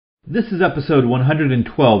This is episode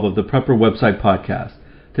 112 of the Prepper Website Podcast.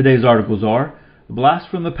 Today's articles are Blast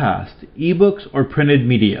from the Past, eBooks or printed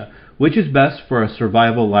media, which is best for a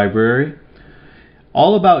survival library,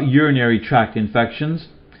 all about urinary tract infections,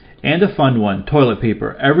 and a fun one, toilet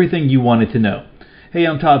paper, everything you wanted to know. Hey,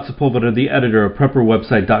 I'm Todd Sepulveda, the editor of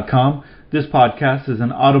PrepperWebsite.com. This podcast is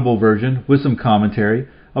an audible version with some commentary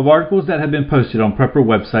of articles that have been posted on Prepper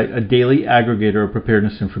Website, a daily aggregator of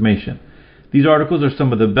preparedness information. These articles are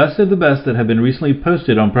some of the best that have been recently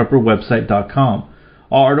posted on PrepperWebsite.com.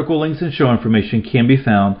 All article links and show information can be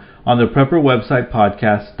found on the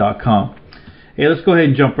PrepperWebsitePodcast.com. Hey, let's go ahead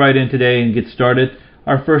and jump right in today and get started.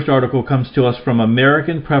 Our first article comes to us from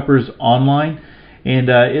American Preppers Online, and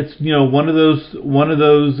it's one of those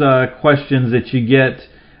questions that you get.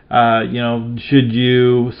 Should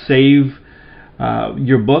you save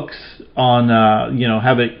your books on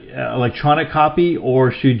have an electronic copy,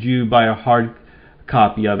 or should you buy a hard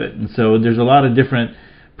copy of it? And so there's a lot of different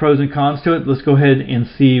pros and cons to it. Let's go ahead and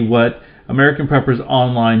see what American Preppers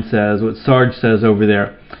Online says, what Sarge says over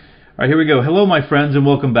there. All right, here we go. Hello, my friends, and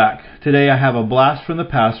welcome back. Today I have a blast from the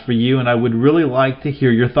past for you, and I would really like to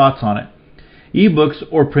hear your thoughts on it. eBooks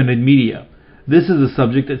or printed media. This is a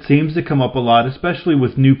subject that seems to come up a lot, especially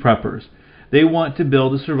with new preppers. They want to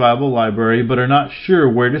build a survival library but are not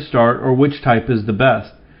sure where to start or which type is the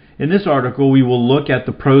best. In this article, we will look at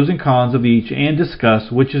the pros and cons of each and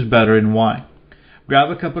discuss which is better and why.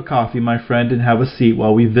 Grab a cup of coffee, my friend, and have a seat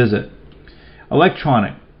while we visit.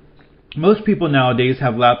 Electronic. Most people nowadays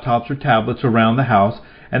have laptops or tablets around the house,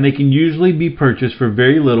 and they can usually be purchased for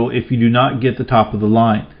very little if you do not get the top of the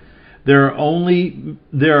line. There are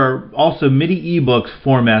also many eBooks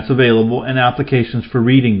formats available and applications for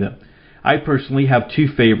reading them. I personally have two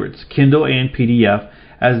favorites, Kindle and PDF,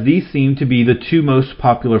 as these seem to be the two most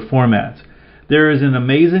popular formats. There is an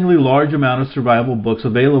amazingly large amount of survival books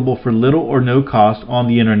available for little or no cost on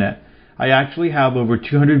the internet. I actually have over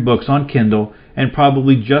 200 books on Kindle and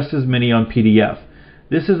probably just as many on PDF.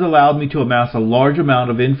 This has allowed me to amass a large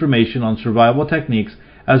amount of information on survival techniques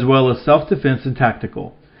as well as self-defense and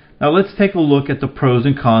tactical. Now let's take a look at the pros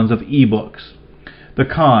and cons of eBooks. The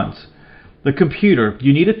cons. The computer.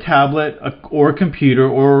 You need a tablet or a computer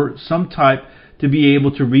or some type to be able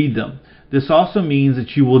to read them. This also means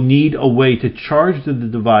that you will need a way to charge the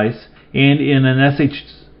device, and in an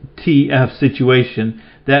SHTF situation,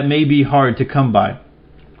 that may be hard to come by.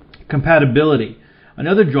 Compatibility.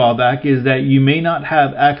 Another drawback is that you may not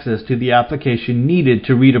have access to the application needed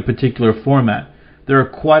to read a particular format. There are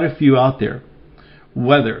quite a few out there.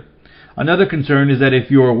 Weather. Another concern is that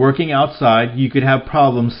if you are working outside, you could have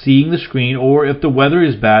problems seeing the screen, or if the weather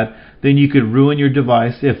is bad, then you could ruin your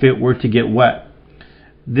device if it were to get wet.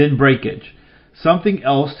 Then breakage. Something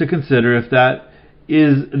else to consider is that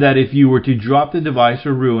if you were to drop the device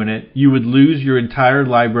or ruin it, you would lose your entire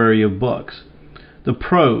library of books. The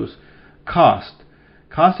pros. Cost.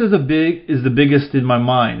 Cost is the biggest in my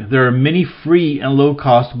mind. There are many free and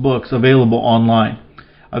low-cost books available online.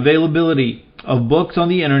 Availability of books on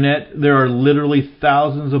the internet. There are literally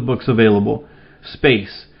thousands of books available.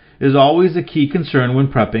 Space is always a key concern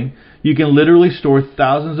when prepping. You can literally store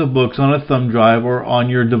thousands of books on a thumb drive or on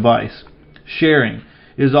your device. Sharing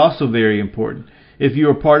is also very important. If you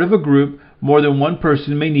are part of a group, more than one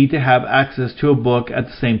person may need to have access to a book at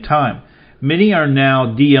the same time. Many are now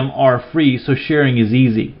DMR free, so sharing is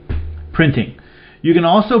easy. Printing. You can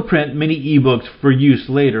also print many ebooks for use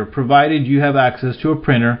later, provided you have access to a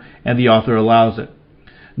printer and the author allows it.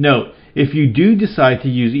 Note, if you do decide to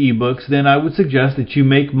use ebooks, then I would suggest that you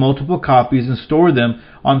make multiple copies and store them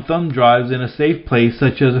on thumb drives in a safe place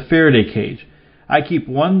such as a Faraday cage. I keep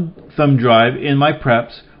one thumb drive in my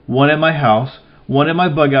preps, one at my house, one in my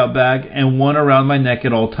bug-out bag, and one around my neck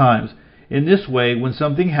at all times. In this way, when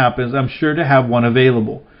something happens, I'm sure to have one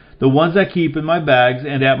available. The ones I keep in my bags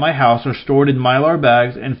and at my house are stored in Mylar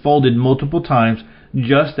bags and folded multiple times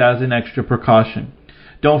just as an extra precaution.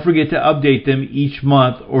 Don't forget to update them each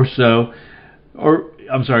month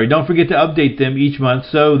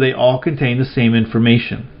so they all contain the same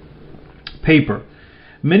information. Paper.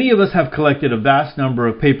 Many of us have collected a vast number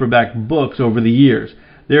of paperback books over the years.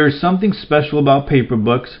 There is something special about paper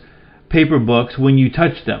books when you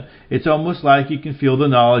touch them. It's almost like you can feel the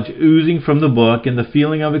knowledge oozing from the book and the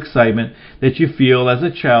feeling of excitement that you feel as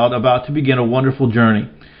a child about to begin a wonderful journey.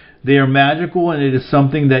 They are magical, and it is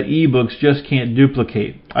something that ebooks just can't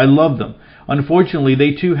duplicate. I love them. Unfortunately,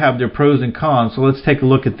 they too have their pros and cons, so let's take a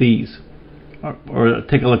look at those.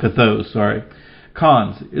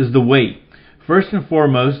 Cons is the weight. First and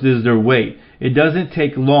foremost is their weight. It doesn't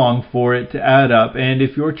take long for it to add up, and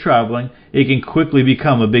if you're traveling, it can quickly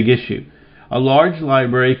become a big issue. A large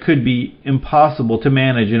library could be impossible to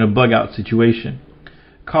manage in a bug-out situation.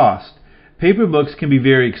 Cost. Paper books can be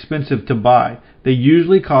very expensive to buy. They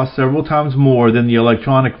usually cost several times more than the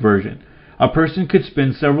electronic version. A person could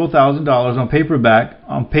spend several $1,000s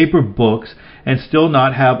on paper books and still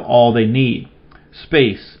not have all they need.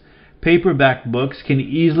 Space. Paperback books can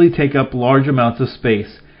easily take up large amounts of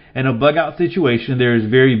space. In a bug-out situation, there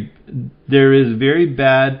is very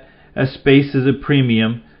bad as space is a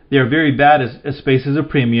premium. They are very bad as space is a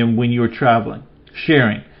premium when you are traveling.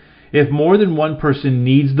 Sharing. If more than one person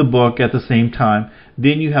needs the book at the same time,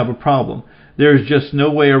 then you have a problem. There is just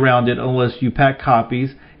no way around it unless you pack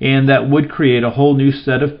copies, and that would create a whole new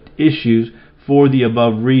set of issues for the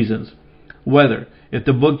above reasons. Weather. If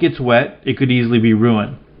the book gets wet, it could easily be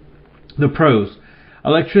ruined. The pros.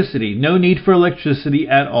 Electricity. No need for electricity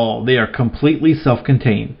at all. They are completely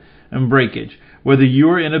self-contained. And breakage. Whether you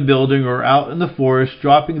are in a building or out in the forest,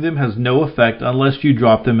 dropping them has no effect unless you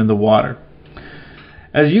drop them in the water.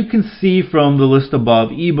 As you can see from the list above,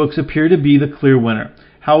 ebooks appear to be the clear winner.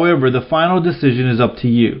 However, the final decision is up to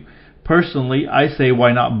you. Personally, I say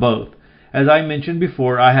why not both? As I mentioned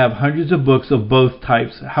before, I have hundreds of books of both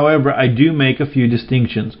types. However, I do make a few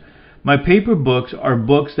distinctions. My paper books are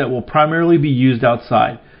books that will primarily be used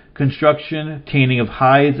outside, construction, tanning of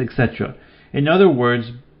hides, etc. In other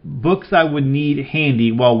words, books I would need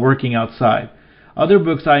handy while working outside. Other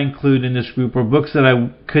books I include in this group are books that I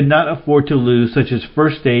could not afford to lose, such as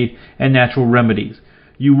first aid and natural remedies.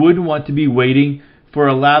 You wouldn't want to be waiting for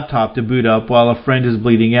a laptop to boot up while a friend is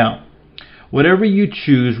bleeding out. Whatever you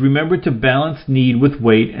choose, remember to balance need with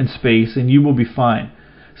weight and space, and you will be fine.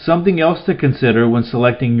 Something else to consider when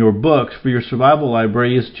selecting your books for your survival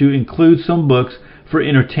library is to include some books for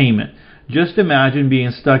entertainment. Just imagine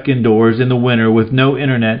being stuck indoors in the winter with no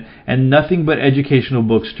internet and nothing but educational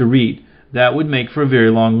books to read. That would make for a very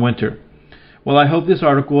long winter. Well, I hope this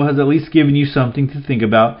article has at least given you something to think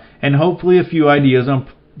about and hopefully a few ideas on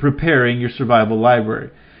preparing your survival library.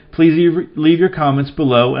 Please leave your comments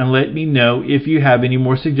below and let me know if you have any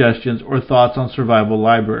more suggestions or thoughts on survival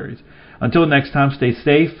libraries. Until next time, stay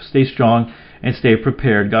safe, stay strong, and stay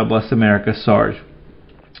prepared. God bless America, Sarge.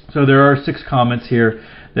 So there are 6 comments here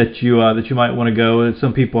that you might want to go.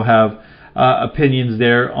 Some people have opinions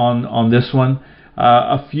there on this one.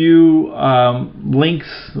 A few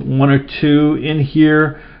links, 1 or 2 in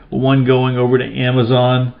here. One going over to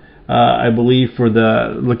Amazon, I believe, for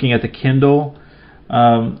looking at the Kindle.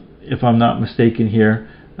 If I'm not mistaken here.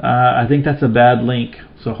 I think that's a bad link.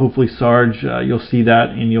 So hopefully, Sarge, you'll see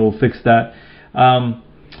that and you'll fix that.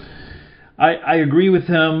 I agree with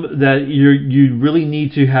him that you really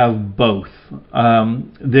need to have both.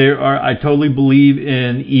 I totally believe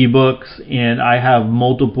in ebooks, and I have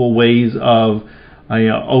multiple ways of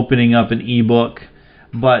opening up an ebook,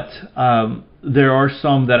 but there are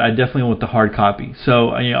some that I definitely want the hard copy. So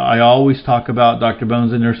I always talk about Dr.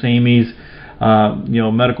 Bones and Nurse Amy's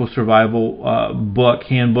medical survival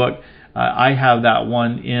handbook. I have that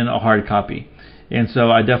one in a hard copy, and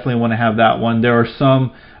so I definitely want to have that one. There are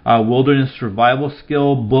some wilderness survival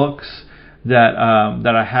skill books that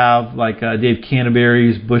I have, like Dave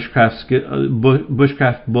Canterbury's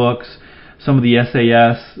bushcraft books, some of the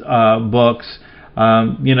SAS books.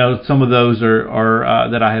 Some of those are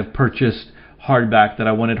that I have purchased hardback, that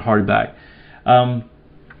I wanted hardback.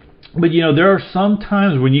 But there are some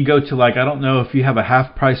times when you go to, I don't know if you have a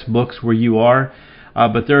half price books where you are,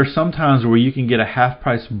 but there are some times where you can get a half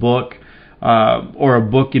price book or a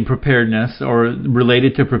book in preparedness or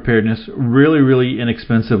related to preparedness really, really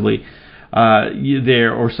inexpensively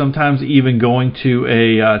there. Or sometimes even going to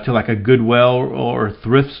a Goodwill or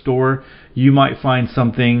thrift store, you might find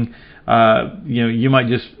something. You might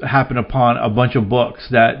just happen upon a bunch of books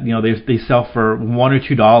that they sell for $1 or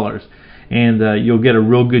 $2. And you'll get a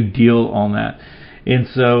real good deal on that. And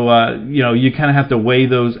so, you kind of have to weigh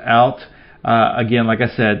those out. Again, like I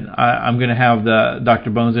said, I'm going to have the Dr.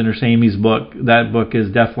 Bones and Nurse Amy's book. That book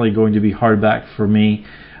is definitely going to be hardback for me.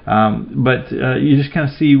 But you just kind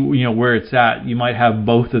of see, where it's at. You might have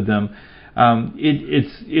both of them.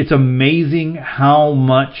 It's amazing how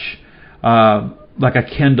much a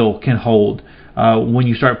Kindle can hold. When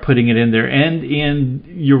you start putting it in there, and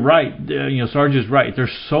you're right, Sarge is right.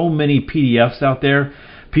 There's so many PDFs out there.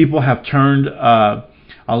 People have turned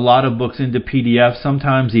a lot of books into PDFs,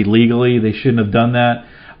 sometimes illegally. They shouldn't have done that,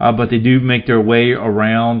 but they do make their way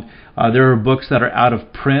around. There are books that are out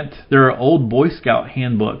of print. There are old Boy Scout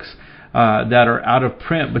handbooks that are out of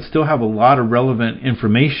print, but still have a lot of relevant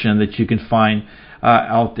information that you can find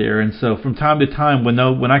out there. And so from time to time,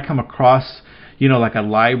 when I come across like a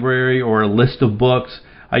library or a list of books,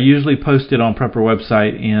 I usually post it on Prepper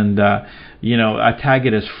website, and I tag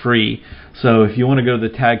it as free. So if you want to go to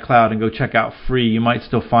the tag cloud and go check out free, you might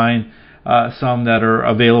still find some that are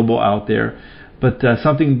available out there. But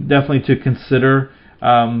something definitely to consider.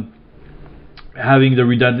 Having the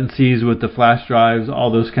redundancies with the flash drives, all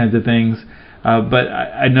those kinds of things. But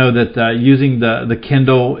I know that using the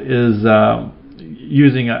Kindle is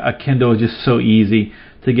using a Kindle is just so easy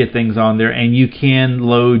to get things on there, and you can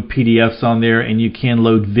load PDFs on there, and you can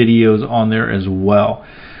load videos on there as well.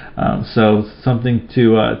 So something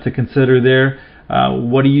to consider there.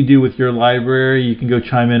 What do you do with your library? You can go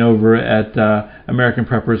chime in over at American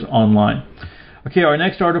Preppers Online. Okay, our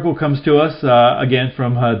next article comes to us again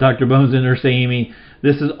from Dr. Bones and Nurse Amy.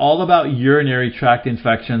 This is all about urinary tract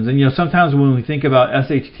infections. And sometimes when we think about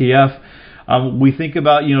SHTF, we think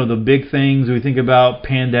about the big things. We think about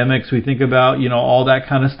pandemics. We think about all that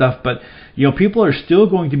kind of stuff. But people are still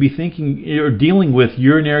going to be thinking or dealing with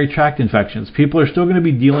urinary tract infections. People are still going to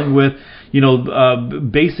be dealing with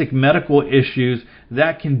basic medical issues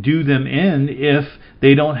that can do them in if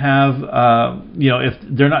they don't have if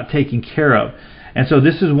they're not taken care of. And so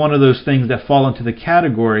this is one of those things that fall into the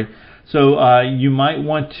category. So you might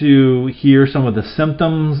want to hear some of the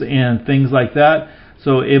symptoms and things like that.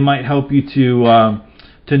 So it might help you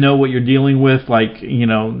to know what you're dealing with, like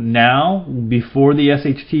now before the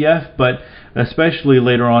SHTF, but especially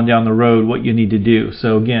later on down the road, what you need to do.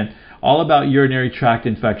 So again, all about urinary tract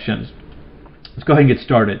infections. Let's go ahead and get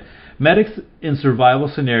started. Medics in survival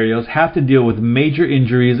scenarios have to deal with major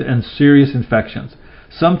injuries and serious infections.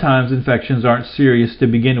 Sometimes infections aren't serious to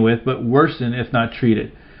begin with, but worsen if not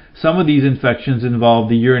treated. Some of these infections involve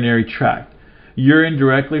the urinary tract. Urine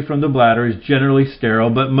directly from the bladder is generally sterile,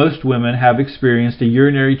 but most women have experienced a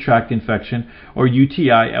urinary tract infection, or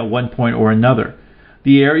UTI, at one point or another.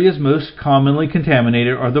 The areas most commonly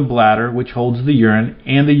contaminated are the bladder, which holds the urine,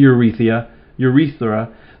 and the urethra,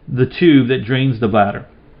 the tube that drains the bladder.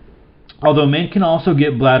 Although men can also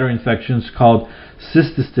get bladder infections called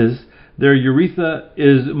cystitis, their urethra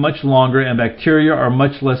is much longer and bacteria are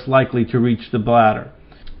much less likely to reach the bladder.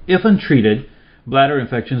 If untreated, bladder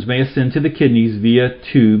infections may ascend to the kidneys via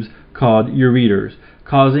tubes called ureters,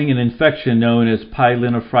 causing an infection known as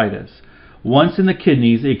pyelonephritis. Once in the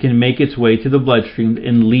kidneys, it can make its way to the bloodstream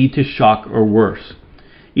and lead to shock or worse.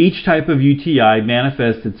 Each type of UTI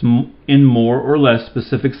manifests in more or less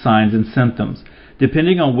specific signs and symptoms,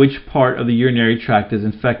 depending on which part of the urinary tract is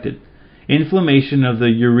infected. Inflammation of the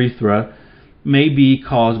urethra may be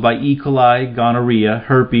caused by E. coli, gonorrhea,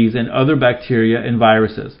 herpes, and other bacteria and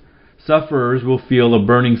viruses. Sufferers will feel a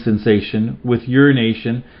burning sensation with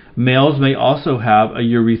urination. Males may also have a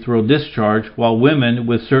urethral discharge, while women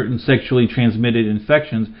with certain sexually transmitted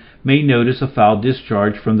infections may notice a foul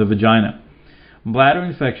discharge from the vagina. Bladder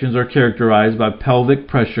infections are characterized by pelvic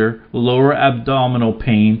pressure, lower abdominal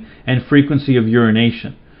pain, and frequency of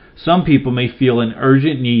urination. Some people may feel an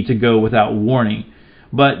urgent need to go without warning,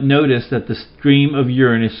 but notice that the stream of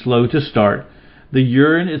urine is slow to start. The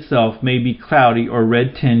urine itself may be cloudy or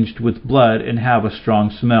red tinged with blood and have a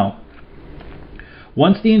strong smell.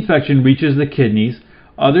 Once the infection reaches the kidneys,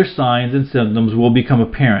 other signs and symptoms will become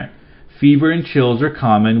apparent. Fever and chills are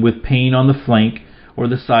common, with pain on the flank or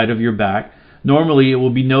the side of your back. Normally, it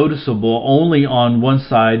will be noticeable only on one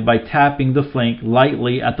side by tapping the flank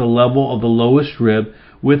lightly at the level of the lowest rib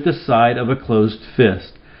with the side of a closed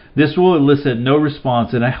fist. This will elicit no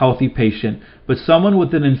response in a healthy patient, but someone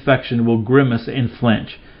with an infection will grimace and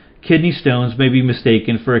flinch. Kidney stones may be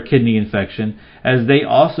mistaken for a kidney infection, as they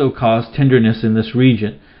also cause tenderness in this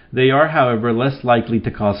region. They are, however, less likely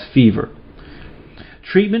to cause fever.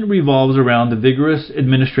 Treatment revolves around the vigorous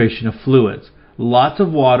administration of fluids. Lots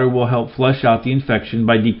of water will help flush out the infection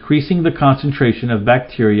by decreasing the concentration of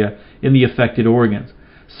bacteria in the affected organs.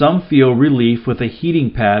 Some feel relief with a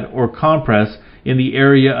heating pad or compress in the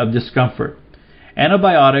area of discomfort.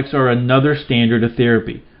 Antibiotics are another standard of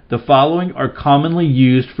therapy. The following are commonly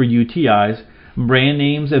used for UTIs, brand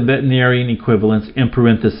names and veterinarian equivalents in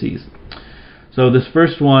parentheses. So this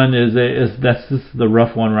first one is the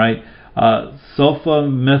rough one, right?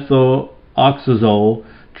 Sulfamethoxazole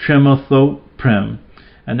trimethoprim,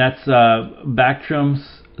 and that's Bactrim,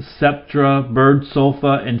 Septra, bird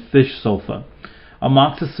sulfa, and fish sulfa.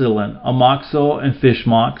 Amoxicillin, amoxil and fish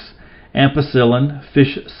mox. Ampicillin,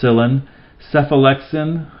 fish cillin.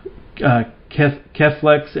 Cephalexin,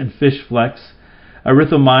 Keflex and fish flex.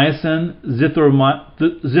 Erythromycin,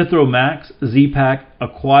 Zithromax, Z-Pack,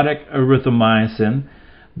 aquatic erythromycin.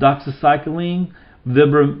 Doxycycline,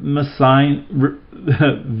 Vibramycin,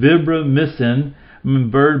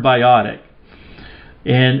 bird biotic.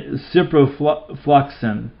 And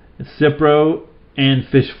ciprofloxacin, Cipro, and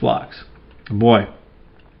fish flocks. Boy.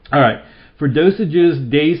 All right. For dosages,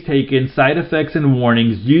 days taken, side effects, and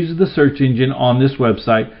warnings, use the search engine on this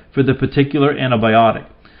website for the particular antibiotic.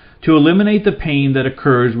 To eliminate the pain that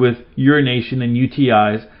occurs with urination and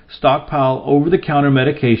UTIs, stockpile over-the-counter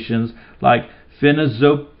medications like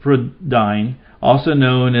phenazopridine, also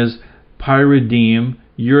known as pyridine,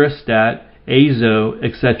 Urostat, Azo,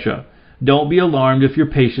 etc. Don't be alarmed if your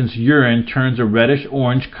patient's urine turns a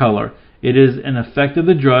reddish-orange color. It is an effect of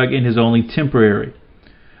the drug and is only temporary.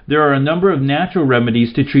 There are a number of natural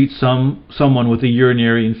remedies to treat someone with a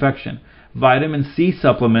urinary infection. Vitamin C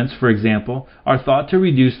supplements, for example, are thought to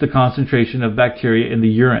reduce the concentration of bacteria in the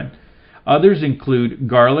urine. Others include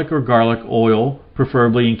garlic or garlic oil,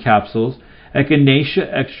 preferably in capsules,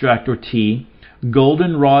 echinacea extract or tea,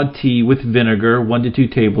 goldenrod tea with vinegar, 1 to 2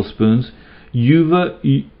 tablespoons, uva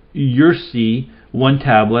ursi, 1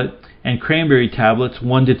 tablet, and cranberry tablets,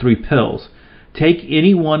 1 to 3 pills. Take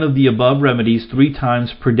any one of the above remedies 3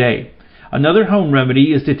 times per day. Another home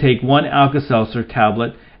remedy is to take 1 Alka-Seltzer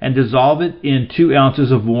tablet and dissolve it in 2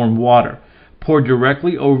 ounces of warm water. Pour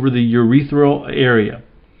directly over the urethral area.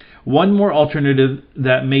 One more alternative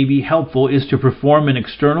that may be helpful is to perform an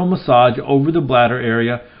external massage over the bladder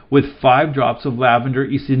area with 5 drops of lavender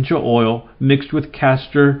essential oil mixed with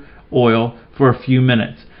castor oil for a few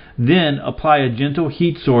minutes. Then apply a gentle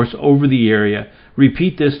heat source over the area.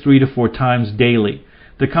 Repeat this 3 to 4 times daily.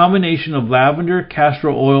 The combination of lavender, castor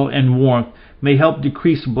oil, and warmth may help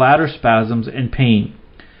decrease bladder spasms and pain.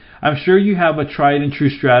 I'm sure you have a tried and true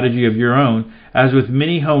strategy of your own. As with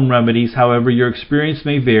many home remedies, however, your experience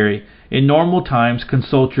may vary. In normal times,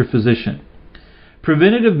 consult your physician.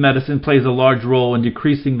 Preventative medicine plays a large role in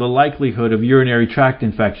decreasing the likelihood of urinary tract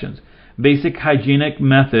infections. Basic hygienic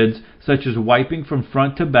methods, such as wiping from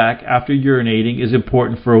front to back after urinating, is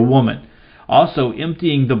important for a woman. Also,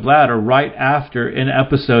 emptying the bladder right after an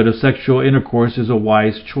episode of sexual intercourse is a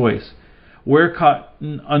wise choice. Wear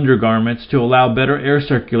cotton undergarments to allow better air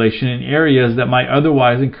circulation in areas that might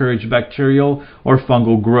otherwise encourage bacterial or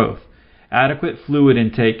fungal growth. Adequate fluid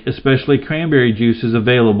intake, especially cranberry juice, if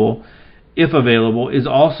available, is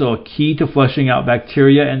also a key to flushing out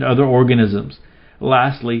bacteria and other organisms.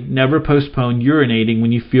 Lastly, never postpone urinating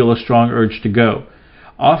when you feel a strong urge to go.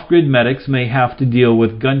 Off-grid medics may have to deal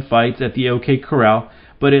with gunfights at the OK Corral,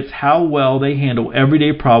 but it's how well they handle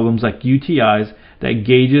everyday problems like UTIs that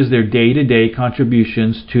gauges their day-to-day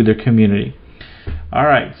contributions to their community. All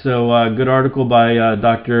right, so good article by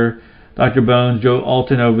Dr. Bones, Joe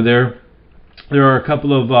Alton over there. There are a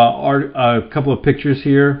couple of pictures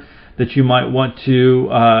here that you might want to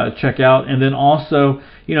check out, and then also,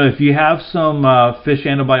 if you have some fish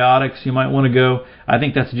antibiotics, you might want to go. I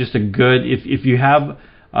think that's just a good if you have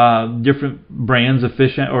different brands of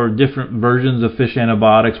fish or different versions of fish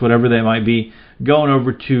antibiotics, whatever they might be, going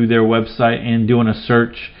over to their website and doing a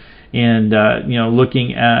search and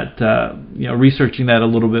looking at researching that a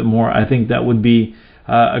little bit more. I think that would be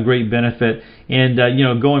a great benefit. And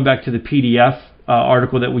going back to the PDF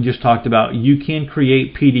article that we just talked about, you can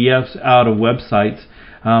create PDFs out of websites.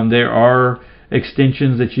 There are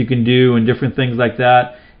extensions that you can do and different things like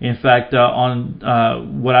that. In fact, on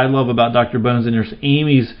what I love about Dr. Bones and Nurse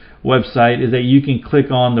Amy's website is that you can click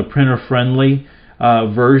on the printer-friendly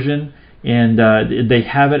version, and they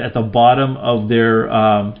have it at the bottom of their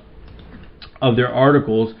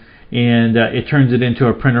articles, and it turns it into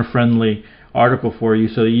a printer-friendly article for you,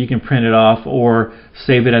 so that you can print it off or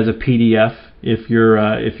save it as a PDF if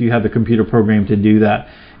you have the computer program to do that.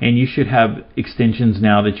 And you should have extensions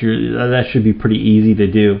now that should be pretty easy to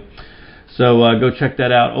do. So go check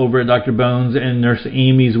that out over at Dr. Bones and Nurse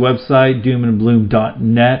Amy's website,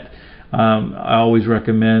 doomandbloom.net. I always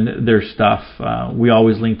recommend their stuff. We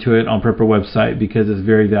always link to it on Prepper website because it's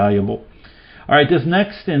very valuable. All right, this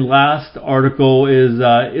next and last article is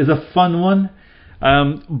a fun one,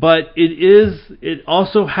 but it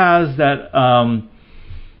also has that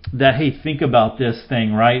hey, think about this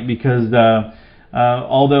thing, right? Because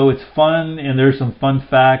although it's fun and there's some fun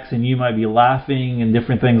facts and you might be laughing and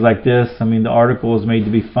different things like this, I mean, the article is made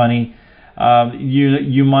to be funny.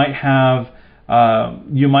 You might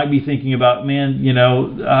be thinking about, man,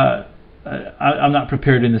 I'm not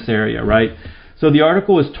prepared in this area, right? So the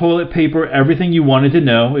article is Toilet Paper, Everything You Wanted to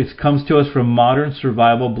Know. It comes to us from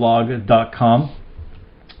modernsurvivalblog.com.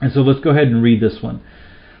 And so let's go ahead and read this one.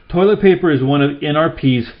 Toilet paper is one of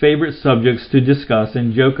NRP's favorite subjects to discuss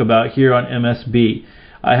and joke about here on MSB.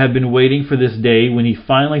 I have been waiting for this day when he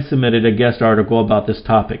finally submitted a guest article about this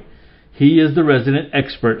topic. He is the resident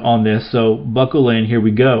expert on this, so buckle in, here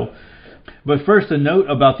we go. But first, a note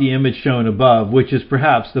about the image shown above, which is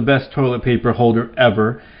perhaps the best toilet paper holder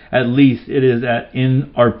ever, At least it is at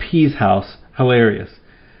NRP's house. Hilarious.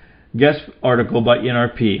 Guest article by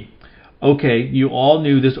NRP. Okay, you all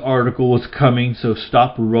knew this article was coming, so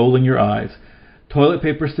stop rolling your eyes. Toilet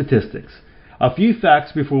paper statistics. A few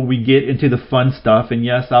facts before we get into the fun stuff, and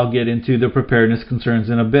yes, I'll get into the preparedness concerns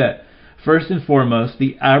in a bit. First and foremost,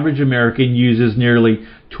 the average American uses nearly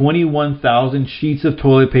 21,000 sheets of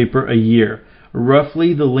toilet paper a year,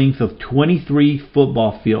 roughly the length of 23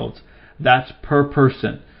 football fields. That's per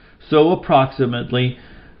person. So approximately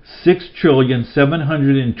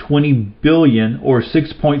 6,720,000,000,000 or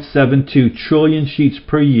 6.72 trillion sheets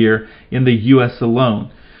per year in the U.S. alone.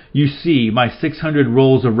 You see, my 600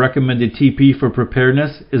 rolls of recommended TP for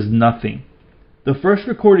preparedness is nothing. The first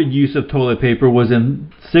recorded use of toilet paper was in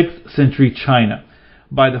 6th century China.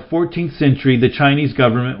 By the 14th century, the Chinese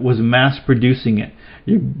government was mass producing it.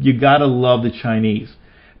 You gotta love the Chinese.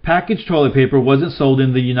 Packaged toilet paper wasn't sold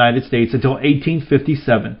in the United States until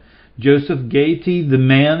 1857. Joseph Gaiety, the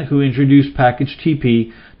man who introduced packaged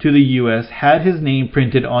TP to the U.S., had his name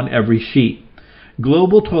printed on every sheet.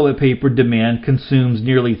 Global toilet paper demand consumes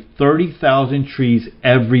nearly 30,000 trees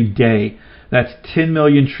every day. That's 10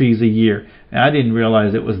 million trees a year. And I didn't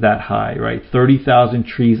realize it was that high, right? 30,000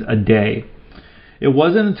 trees a day. It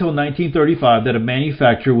wasn't until 1935 that a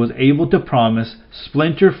manufacturer was able to promise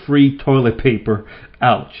splinter-free toilet paper.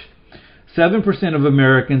 Ouch. 7% of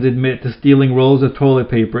Americans admit to stealing rolls of toilet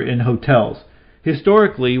paper in hotels.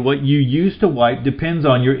 Historically, what you use to wipe depends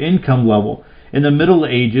on your income level. In the Middle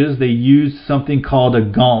Ages, they used something called a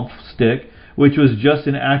gomf stick, which was just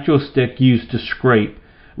an actual stick used to scrape.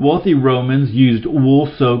 Wealthy Romans used wool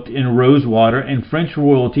soaked in rose water, and French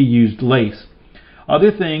royalty used lace.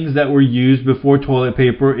 Other things that were used before toilet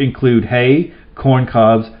paper include hay, corn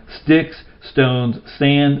cobs, sticks, stones,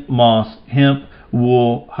 sand, moss, hemp,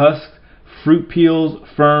 wool, husks, fruit peels,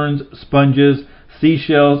 ferns, sponges,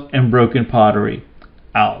 seashells, and broken pottery.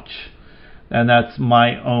 Ouch. And that's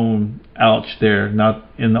my own ouch there, not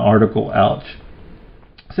in the article ouch.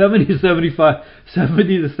 70 to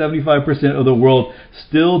 75% of the world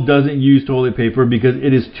still doesn't use toilet paper because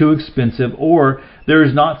it is too expensive or there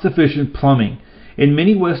is not sufficient plumbing. In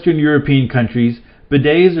many Western European countries,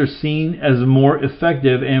 bidets are seen as more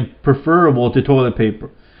effective and preferable to toilet paper.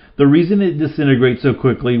 The reason it disintegrates so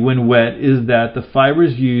quickly when wet is that the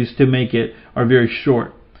fibers used to make it are very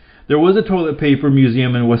short. There was a toilet paper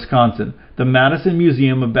museum in Wisconsin, the Madison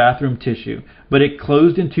Museum of Bathroom Tissue, but it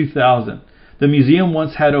closed in 2000. The museum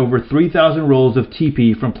once had over 3,000 rolls of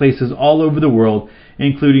TP from places all over the world,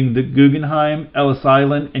 including the Guggenheim, Ellis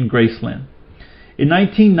Island, and Graceland. In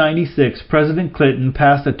 1996, President Clinton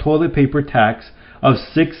passed a toilet paper tax of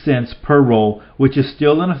 6 cents per roll, which is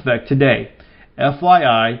still in effect today.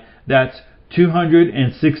 FYI, that's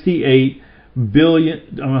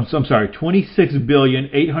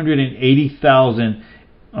 26,880,000.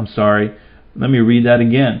 Let me read that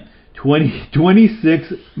again.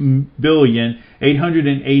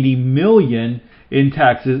 26,880,000,000 in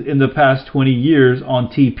taxes in the past 20 years on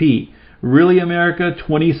TP. Really, America?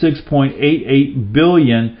 26.88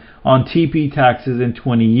 billion on TP taxes in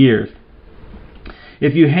 20 years.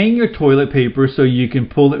 If you hang your toilet paper so you can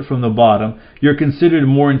pull it from the bottom, you're considered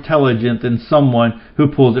more intelligent than someone who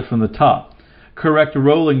pulls it from the top. Correct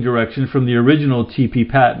rolling direction from the original TP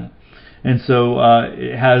patent. And so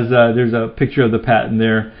it has there's a picture of the patent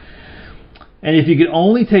there. And if you could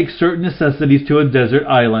only take certain necessities to a desert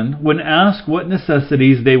island, when asked what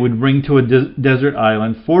necessities they would bring to a desert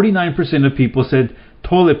island, 49% of people said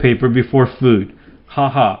toilet paper before food.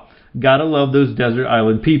 Ha. Gotta love those desert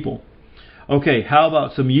island people. Okay, how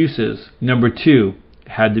about some uses? Number 2,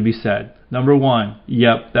 had to be said. Number 1,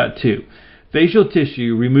 yep, that too. Facial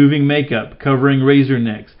tissue, removing makeup, covering razor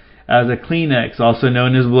nicks. As a Kleenex, also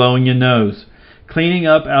known as blowing your nose. Cleaning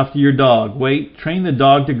up after your dog. Wait, train the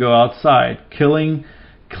dog to go outside.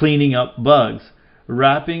 Cleaning up bugs.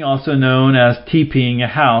 Wrapping, also known as TPing a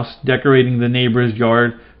house, decorating the neighbor's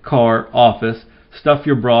yard, car, office. Stuff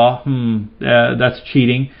your bra. That's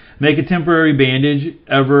cheating. Make a temporary bandage.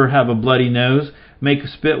 Ever have a bloody nose? Make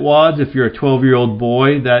spit wads if you're a 12-year-old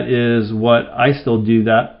boy. That is what I still do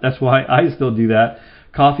that. That's why I still do that.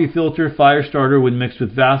 Coffee filter, fire starter when mixed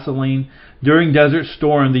with Vaseline. During Desert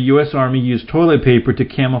Storm, the U.S. Army used toilet paper to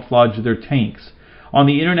camouflage their tanks. On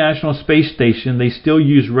the International Space Station, they still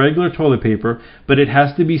use regular toilet paper, but it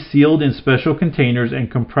has to be sealed in special containers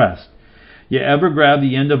and compressed. You ever grab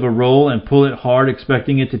the end of a roll and pull it hard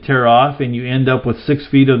expecting it to tear off and you end up with 6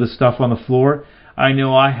 feet of the stuff on the floor? I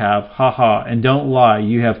know I have. Ha. And don't lie,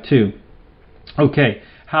 you have too. Okay,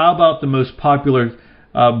 how about the most popular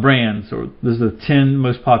brands, or this is the 10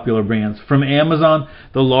 most popular brands. From Amazon,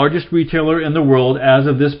 the largest retailer in the world as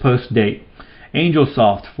of this post date. Angel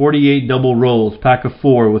Soft, 48 double rolls, pack of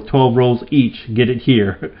 4 with 12 rolls each. Get it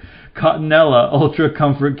here. Cottonella Ultra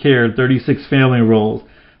Comfort Care, 36 family rolls.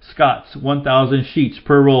 Scott's, 1,000 sheets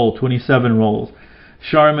per roll, 27 rolls.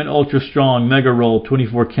 Charmin Ultra Strong Mega Roll,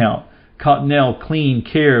 24 count. Cottonelle Clean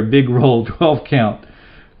Care Big Roll, 12 count.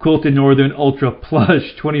 Quilted Northern Ultra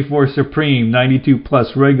Plush 24 Supreme 92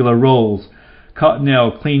 plus regular rolls.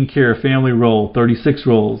 Cottonelle Clean Care Family Roll, 36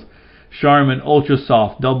 rolls. Charmin Ultra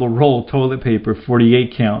Soft Double Roll Toilet Paper,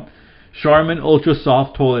 48 count. Charmin Ultra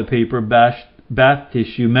Soft Toilet Paper Bath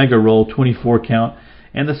Tissue Mega Roll, 24 count.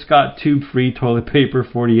 And the Scott Tube Free Toilet Paper,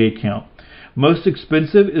 48 count. Most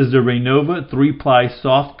expensive is the Renova 3-ply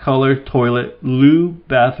Soft Color Toilet Loo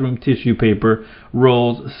Bathroom Tissue Paper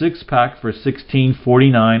Rolls 6-pack for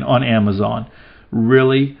 $16.49 on Amazon.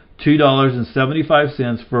 Really?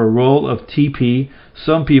 $2.75 for a roll of TP?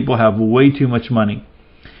 Some people have way too much money.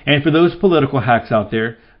 And for those political hacks out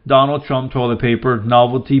there, Donald Trump toilet paper,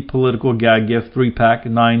 novelty political gag gift 3-pack,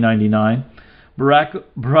 $9.99.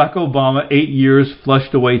 Barack Obama 8 years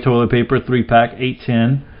flushed away toilet paper 3-pack,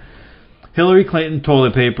 $8.10. Hillary Clinton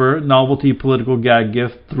toilet paper, novelty political gag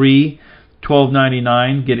gift, 3,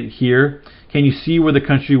 $12.99. Get it here. Can you see where the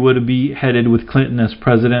country would be headed with Clinton as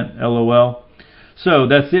president? LOL. So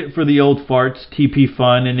that's it for the old farts, TP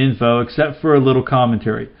fun, and info, except for a little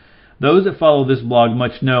commentary. Those that follow this blog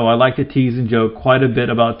much know I like to tease and joke quite a bit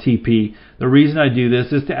about TP. The reason I do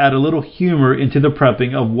this is to add a little humor into the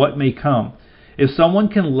prepping of what may come. If someone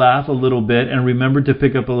can laugh a little bit and remember to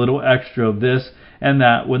pick up a little extra of this and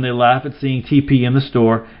that when they laugh at seeing TP in the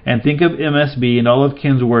store, and think of MSB and all of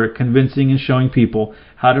Ken's work convincing and showing people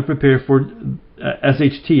how to prepare for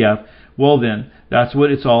SHTF, well then, that's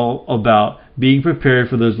what it's all about, being prepared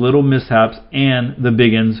for those little mishaps and the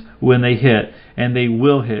big ones when they hit, and they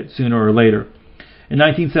will hit sooner or later. In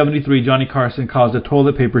 1973, Johnny Carson caused a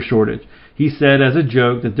toilet paper shortage. He said as a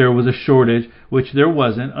joke that there was a shortage, which there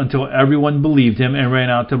wasn't, until everyone believed him and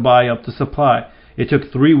ran out to buy up the supply. It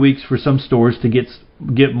took 3 weeks for some stores to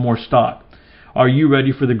get more stock. Are you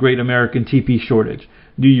ready for the great American TP shortage?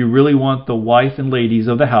 Do you really want the wife and ladies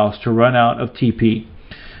of the house to run out of TP?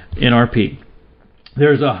 NRP.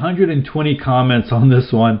 There's 120 comments on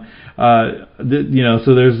this one. So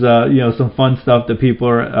there's some fun stuff that people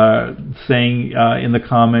are saying in the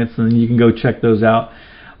comments, and you can go check those out.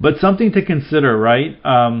 But something to consider, right?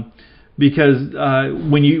 Because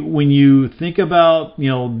when you think about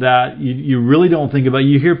that, you really don't think about.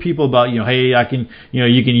 You hear people about hey,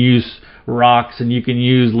 you can use rocks and you can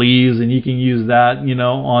use leaves and you can use that when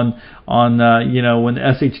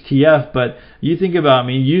SHTF. But you think about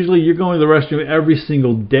usually you're going to the restroom every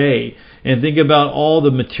single day, and think about all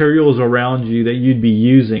the materials around you that you'd be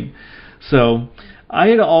using. So I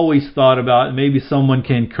had always thought about, and maybe someone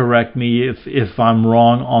can correct me if I'm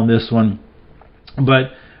wrong on this one,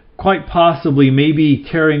 but quite possibly maybe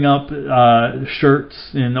tearing up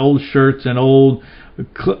shirts and old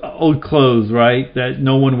clothes, right, that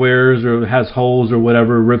no one wears or has holes or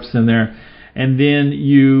whatever, rips in there, and then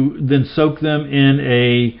you soak them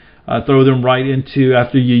in throw them right into,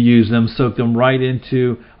 after you use them, soak them right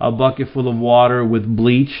into a bucket full of water with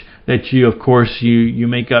bleach that you, of course, you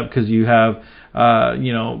make up because you have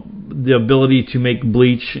the ability to make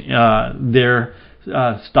bleach there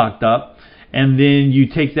stocked up. And then you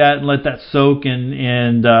take that and let that soak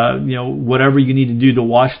and whatever you need to do to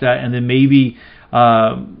wash that, and then maybe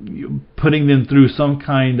putting them through some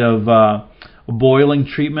kind of boiling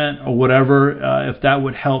treatment or whatever, if that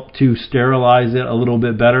would help to sterilize it a little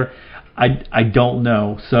bit better. I don't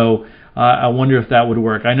know. So I wonder if that would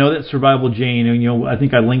work. I know that Survival Jane, and I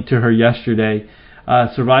think I linked to her yesterday.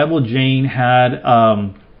 Survival Jane had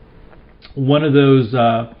one of those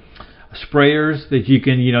sprayers that you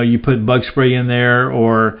can, you put bug spray in there,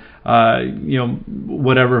 or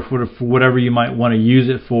whatever for whatever you might want to use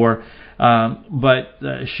it for. But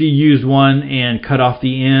she used one and cut off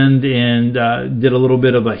the end and did a little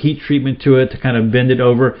bit of a heat treatment to it to kind of bend it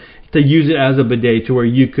over to use it as a bidet, to where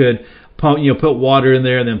you could pump, put water in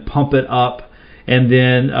there and then pump it up, and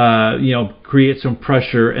then create some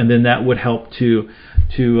pressure, and then that would help to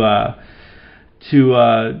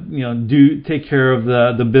take care of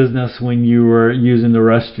the business when you were using the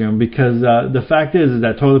restroom. Because the fact is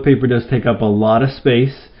that toilet paper does take up a lot of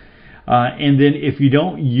space, and then if you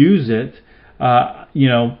don't use it,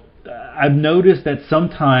 I've noticed that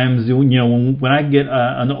sometimes when I get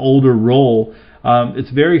an older roll, it's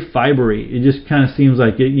very fibery. It just kind of seems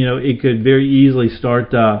like it could very easily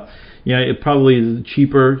start. It probably is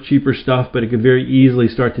cheaper stuff, but it could very easily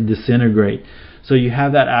start to disintegrate. So you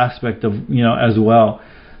have that aspect of, as well.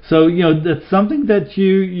 So, that's something that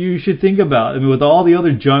you should think about. I mean, with all the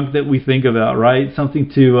other junk that we think about, right? Something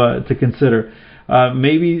to consider.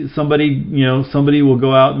 Maybe somebody will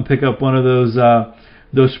go out and pick up one of those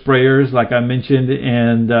sprayers, like I mentioned,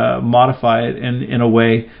 and modify it in a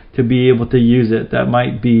way to be able to use it. That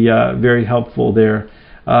might be very helpful there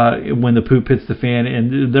when the poop hits the fan.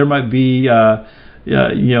 And there might be,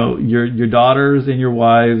 your daughters and your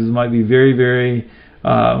wives might be very, very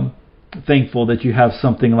thankful that you have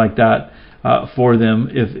something like that for them,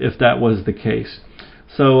 if that was the case.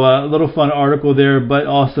 So a little fun article there, but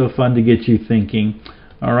also fun to get you thinking.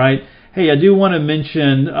 All right. Hey, I do want to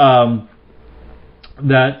mention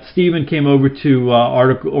that Stephen came over to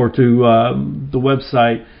the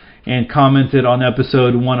website and commented on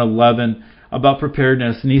episode 111 about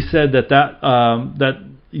preparedness, and he said that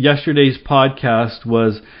yesterday's podcast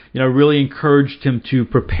was, really encouraged him to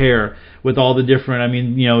prepare with all the different, I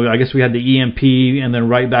guess we had the EMP and then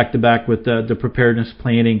right back to back with the preparedness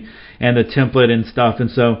planning and the template and stuff.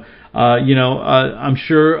 And so, I'm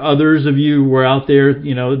sure others of you were out there,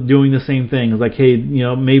 doing the same thing. Like, hey,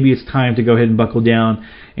 maybe it's time to go ahead and buckle down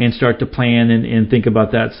and start to plan and think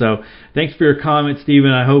about that. So thanks for your comment,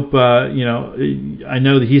 Stephen. I hope, I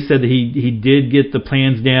know that he said that he did get the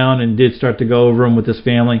plans down and did start to go over them with his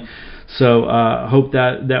family. So hope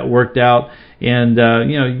that worked out. And,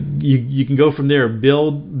 you can go from there,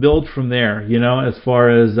 build from there, as far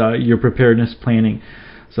as your preparedness planning.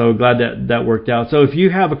 So glad that worked out. So if you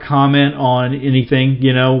have a comment on anything,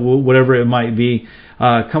 whatever it might be,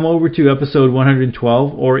 come over to episode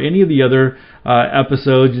 112 or any of the other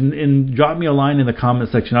episodes and drop me a line in the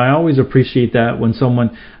comment section. I always appreciate that when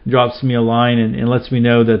someone drops me a line and lets me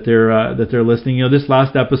know that they're listening. This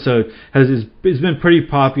last episode has been pretty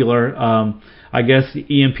popular. I guess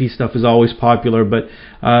the EMP stuff is always popular, but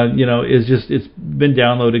it's been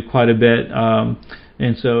downloaded quite a bit.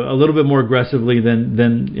 And so a little bit more aggressively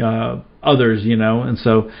than others, and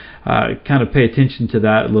so kind of pay attention to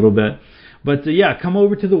that a little bit. But come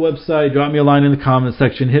over to the website, drop me a line in the comment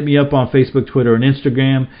section, hit me up on Facebook, Twitter, and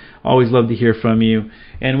Instagram. Always love to hear from you.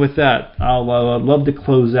 And with that, I'll love to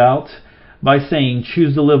close out by saying,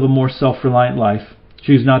 choose to live a more self-reliant life.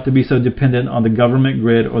 Choose not to be so dependent on the government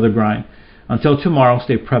grid or the grind. Until tomorrow,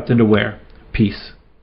 stay prepped and aware. Peace.